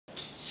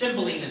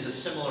Cymbeline is a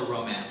similar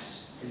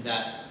romance in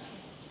that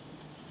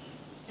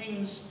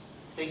you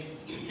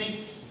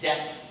think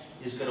death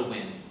is going to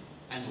win,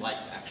 and life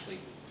actually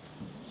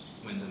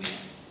wins in the end.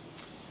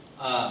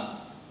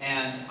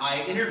 And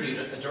I interviewed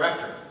a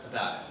director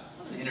about it.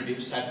 It was an interview,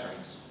 just had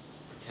drinks,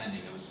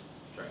 pretending it was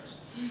drinks.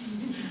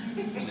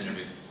 It was an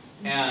interview.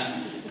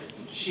 And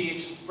she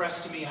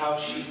expressed to me how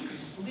she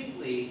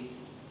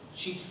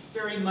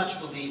very much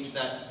believed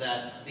that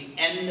the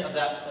end of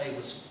that play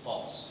was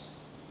false.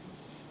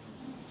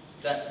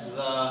 That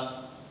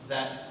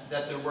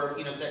there were,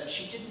 that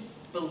she didn't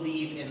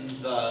believe in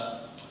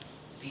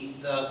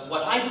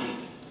what I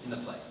believed in the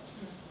play,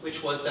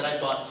 which was that I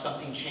thought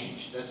something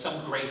changed, that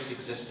some grace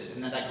existed,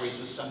 and that grace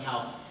was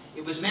somehow,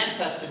 it was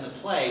manifest in the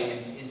play,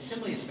 and in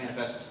Cymbeline it's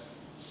manifest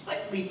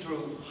slightly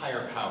through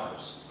higher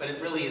powers, but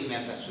it really is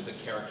manifest through the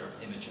character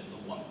of Imogen, the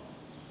woman.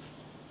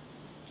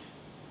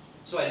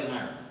 So I didn't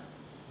hire her.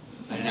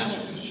 I didn't ask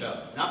her to do the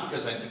show. Not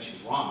because I think she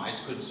was wrong, I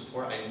just couldn't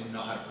support, I didn't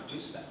know how to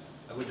produce that.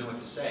 I wouldn't know what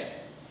to say.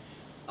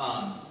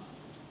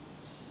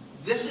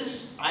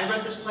 I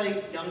read this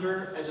play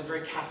younger as a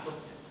very Catholic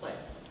play,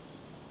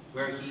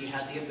 where he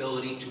had the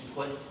ability to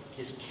put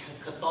his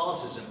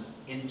Catholicism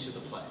into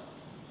the play.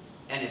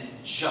 And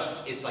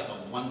it's like a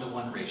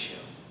 1-to-1 ratio.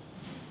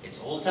 It's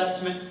Old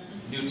Testament,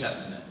 New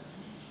Testament.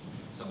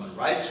 Someone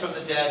rises from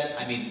the dead,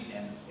 I mean,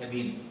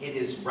 it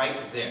is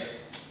right there.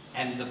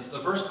 And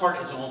the first part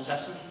is an Old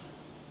Testament,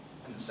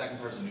 and the second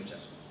part is a New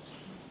Testament.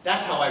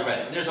 That's how I read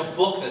it. And there's a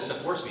book that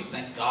supports me,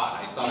 thank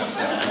God. I thought I was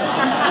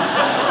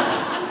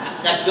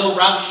that Bill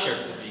Rauch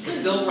shared with me, because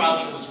Bill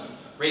Rauch was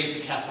raised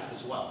a Catholic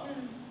as well.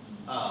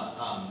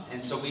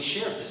 And so we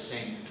shared the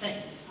same thing.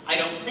 I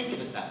don't think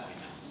of it that way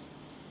now.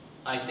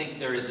 I think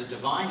there is a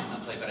divine in the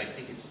play, but I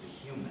think it's the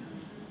human.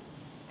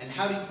 And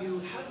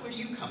where do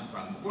you come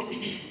from? Do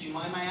you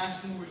mind my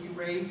asking, were you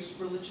raised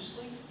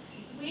religiously?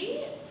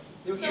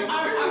 Both of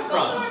our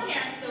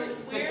parents, so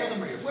we're from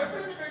the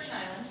Virgin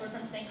Islands. We're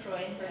from St.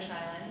 Croix in the Virgin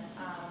Islands.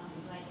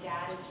 My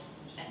dad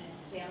and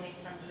his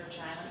family's from the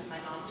Virgin Islands. My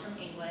mom's from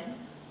England.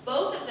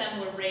 Both of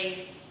them were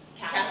raised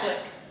Catholic.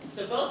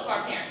 So both of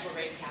our parents were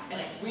raised Catholic.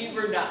 And we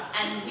were not.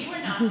 And we were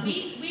not.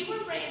 We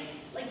were raised,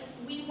 like,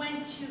 we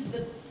went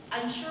to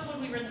I'm sure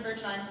when we were in the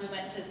Virgin Islands, we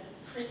went to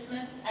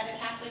Christmas at a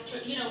Catholic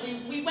church.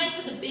 We went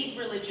to the big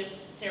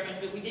religious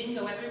ceremonies, but we didn't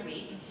go every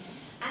week.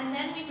 And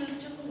then we moved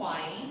to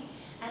Hawaii.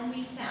 And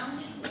we found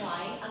in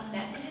Hawaii a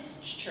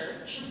Methodist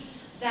church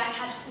that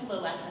had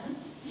hula lessons.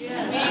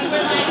 Yeah. We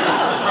were like,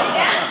 free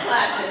dance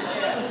classes.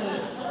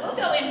 We'll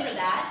go in for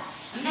that.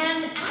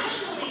 And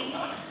actually,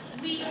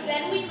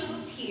 then we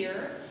moved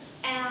here,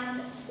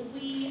 and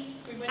we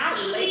went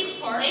to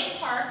Lake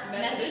Park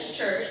Methodist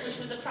Church, which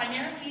was a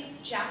primarily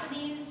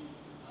Japanese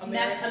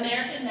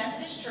American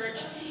Methodist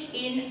church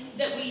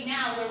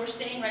where we're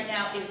staying right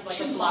now is like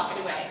 2 blocks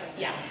away.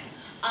 Yeah.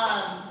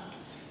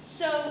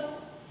 So.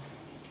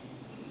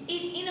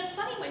 In a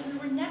funny way, we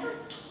were never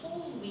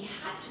told we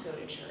had to go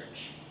to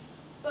church,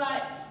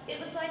 but it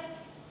was like,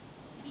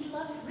 we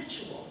loved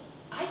ritual.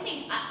 I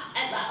think,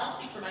 I'll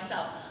speak for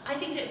myself, I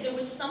think that there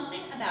was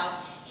something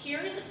about, here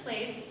is a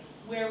place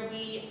where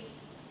we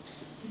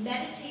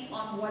meditate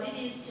on what it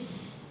is to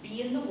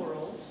be in the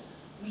world,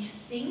 we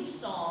sing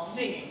songs.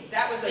 Singing,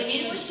 that was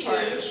singing was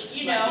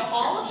huge,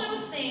 all of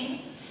those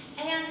things,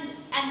 and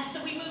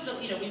so we moved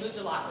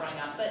a lot growing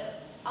up,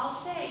 but I'll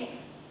say,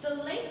 the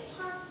Lake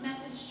Park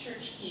Methodist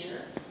Church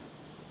here,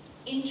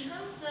 in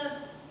terms of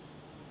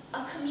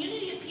a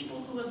community of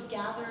people who have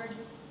gathered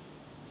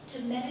to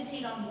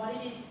meditate on what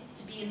it is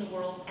to be in the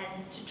world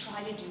and to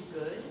try to do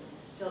good,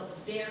 felt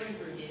very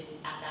rooted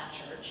at that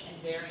church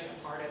and very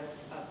a part of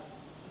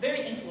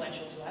very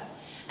influential to us.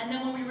 And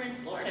then when we were in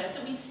Florida,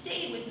 so we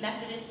stayed with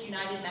Methodist,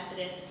 United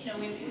Methodist,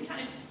 we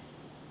kind of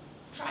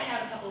tried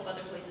out a couple of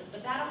other places,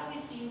 but that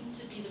always seemed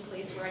to be the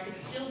place where I could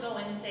still go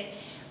in and say,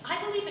 I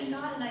believe in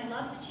God and I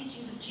love the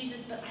teachings of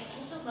Jesus, but I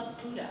also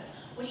love Buddha.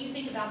 What do you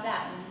think about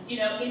that?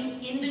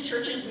 And, in the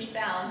churches we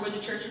found were the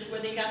churches where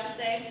they got to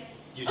say,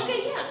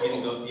 okay, yeah, cool. You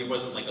didn't go, it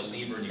wasn't like a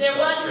lever and you There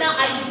fell was straight not,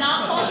 down. I did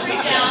not fall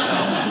straight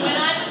down. When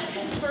I was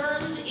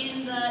confirmed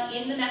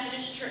in the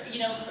Methodist church,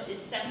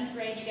 it's 7th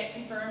grade, you get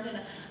confirmed,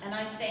 and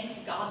I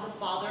thanked God the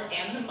Father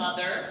and the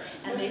Mother,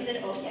 and they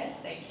said, oh yes,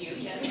 thank you,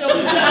 yes. So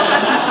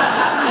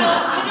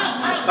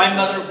my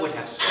mother would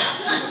have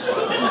slapped you.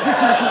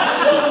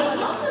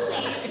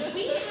 Honestly,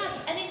 we have,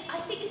 and I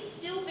think it's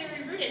still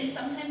very rooted, and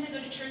sometimes I go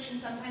to church and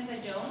sometimes I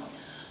don't,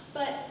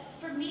 but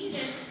for me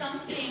there's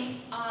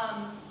something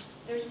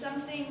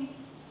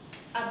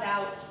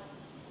about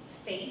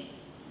faith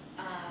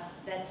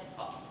that's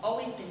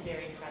always been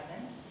very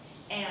present,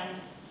 and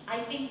I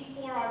think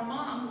for our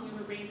mom, who we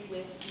were raised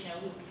with,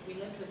 who we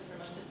lived with for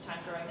most of the time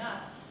growing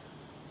up,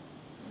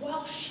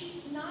 while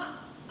she's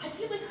not, I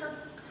feel like her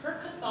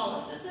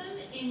Catholicism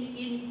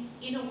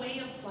in a way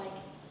of like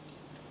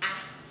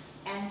acts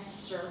and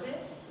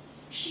service,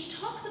 she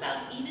talks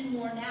about even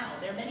more now.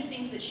 There are many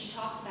things that she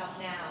talks about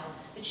now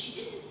that she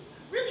didn't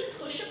really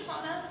push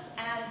upon us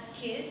as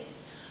kids,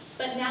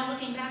 But now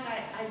looking back,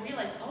 I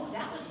realized, oh,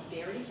 that was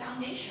very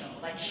foundational.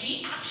 Like,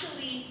 she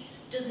actually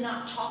does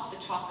not talk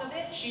the talk of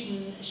it. She's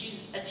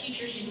a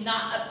teacher. She's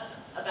not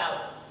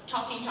about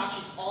talking talk.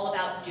 She's all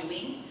about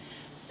doing.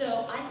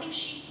 So I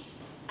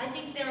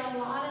think there are a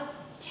lot of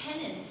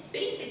tenets,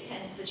 basic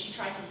tenets that she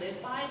tried to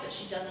live by, but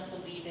she doesn't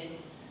believe in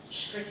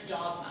strict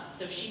dogma.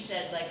 So she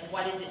says, like,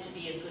 what is it to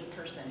be a good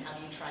person? How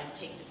do you try to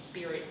take the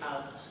spirit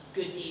of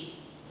good deeds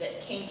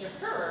that came to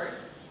her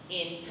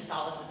in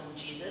Catholicism,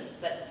 Jesus,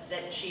 but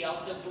that she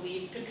also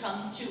believes could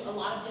come to a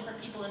lot of different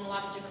people in a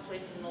lot of different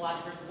places in a lot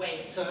of different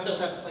ways. So how does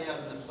that play out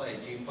in the play?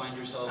 Do you find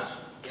yourself,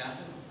 yeah?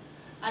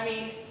 I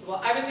mean,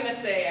 well, I was going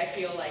to say, I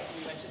feel like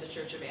we went to the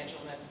church of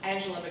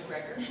Angela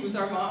McGregor, who's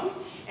our mom,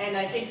 and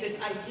I think this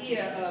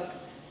idea of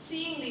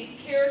seeing these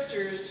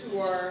characters who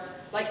are,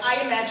 like,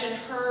 I imagine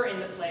her in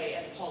the play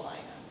as Paulina.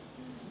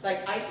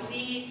 Like, I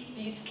see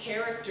these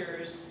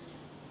characters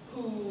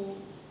who,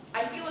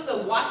 I feel as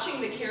though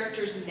watching the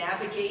characters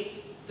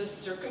navigate the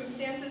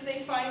circumstances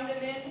they find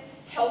them in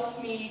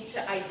helps me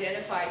to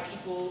identify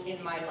people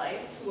in my life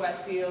who I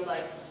feel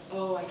like,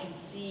 oh, I can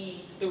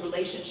see the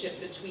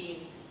relationship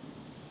between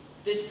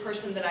this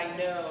person that I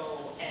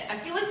know. And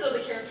I feel like though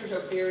the characters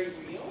are very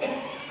real.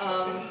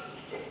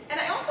 And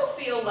I also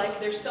feel like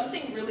there's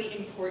something really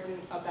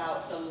important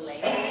about the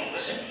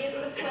language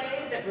in the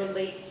play that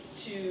relates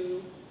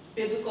to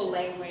biblical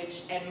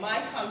language. And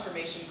my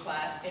confirmation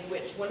class, in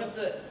which one of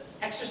the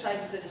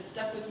exercises that has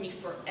stuck with me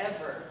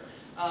forever,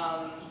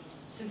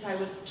 since I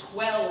was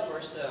 12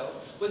 or so,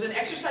 was an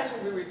exercise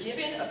where we were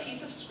given a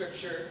piece of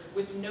scripture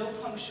with no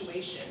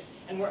punctuation,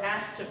 and we're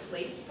asked to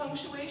place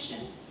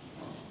punctuation.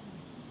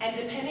 And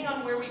depending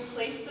on where we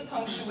place the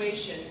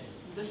punctuation,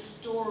 the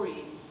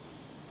story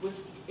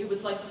was, it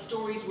was like the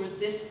stories were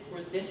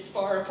this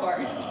far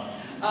apart.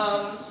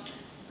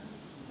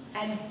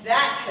 And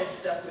that has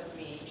stuck with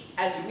me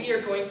as we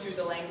are going through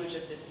the language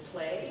of this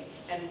play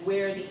and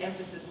where the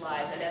emphasis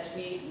lies, and as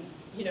we,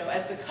 you know,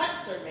 as the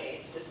cuts are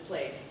made to this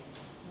play,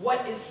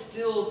 what is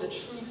still the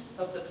truth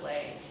of the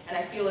play. And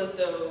I feel as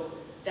though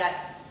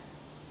that,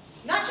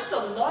 not just a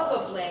love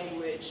of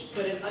language,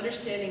 but an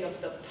understanding of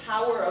the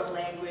power of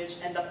language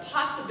and the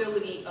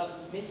possibility of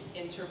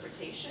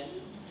misinterpretation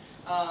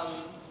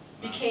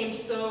became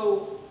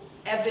so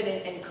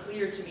evident and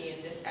clear to me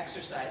in this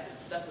exercise that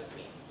stuck with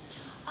me.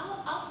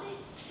 I'll say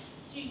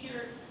to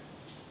your,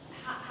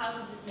 how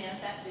does this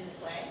manifest in the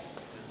play?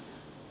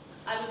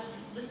 I was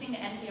listening to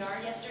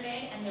NPR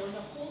yesterday, and there was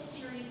a whole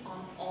series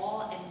on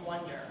awe and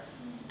wonder.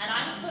 And I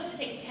was supposed to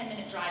take a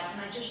 10-minute drive,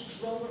 and I just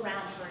drove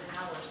around for an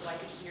hour so I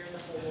could hear the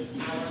whole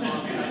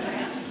hour-long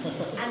program.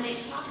 And they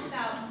talked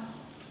about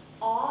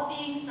awe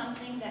being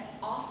something that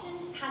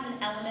often has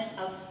an element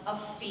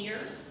of fear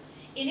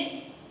in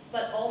it,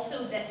 but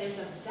also that there's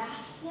a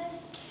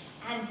vastness,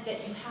 and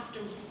that you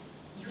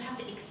have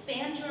to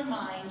expand your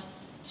mind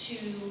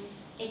to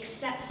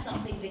accept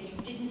something that you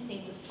didn't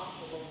think was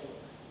possible before.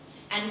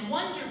 And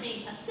wonder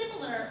being a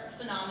similar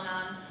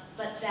phenomenon,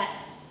 but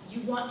that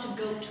you want to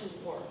go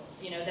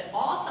towards. You know, that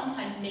awe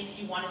sometimes makes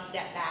you want to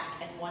step back,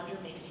 and wonder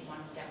makes you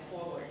want to step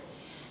forward.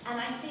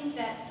 And I think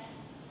that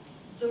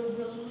the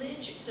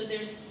religion, so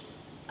there's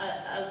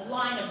a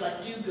line of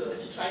like, do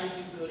good, try to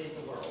do good in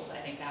the world. I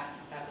think that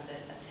was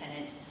a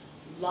tenet.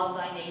 Love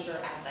thy neighbor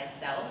as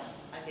thyself.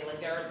 I feel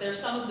like there's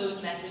some of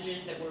those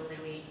messages that were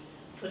really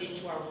put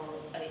into our world,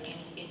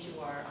 into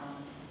our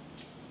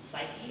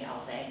psyche,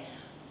 I'll say.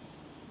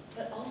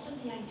 But also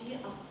the idea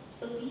of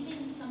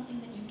believing in something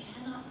that you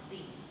cannot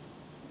see.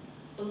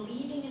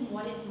 Believing in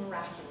what is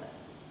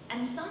miraculous.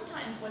 And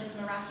sometimes what is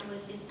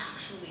miraculous is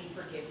actually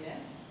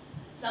forgiveness.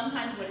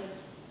 Sometimes what is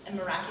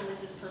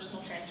miraculous is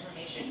personal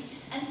transformation.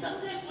 And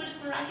sometimes what is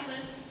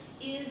miraculous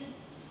is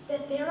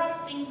that there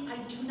are things I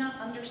do not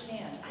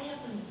understand. I have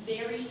some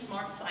very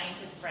smart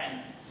scientist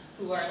friends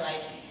who are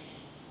like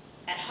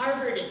at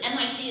Harvard and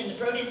MIT and the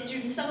Broad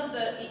Institute, and some of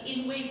the,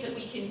 in ways that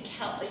we can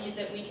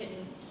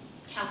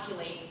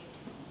calculate,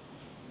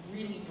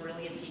 really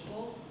brilliant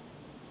people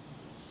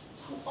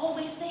who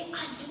always say,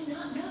 I do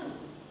not know.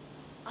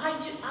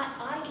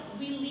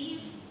 We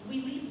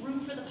leave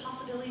room for the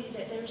possibility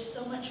that there is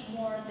so much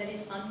more that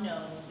is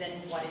unknown than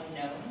what is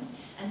known.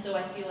 And so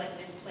I feel like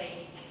this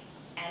play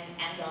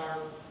and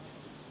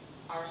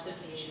our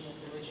association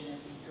with religion as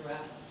we grew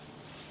up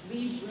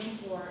leaves room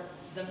for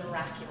the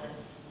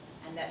miraculous,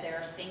 and that there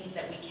are things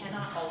that we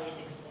cannot always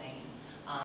explain,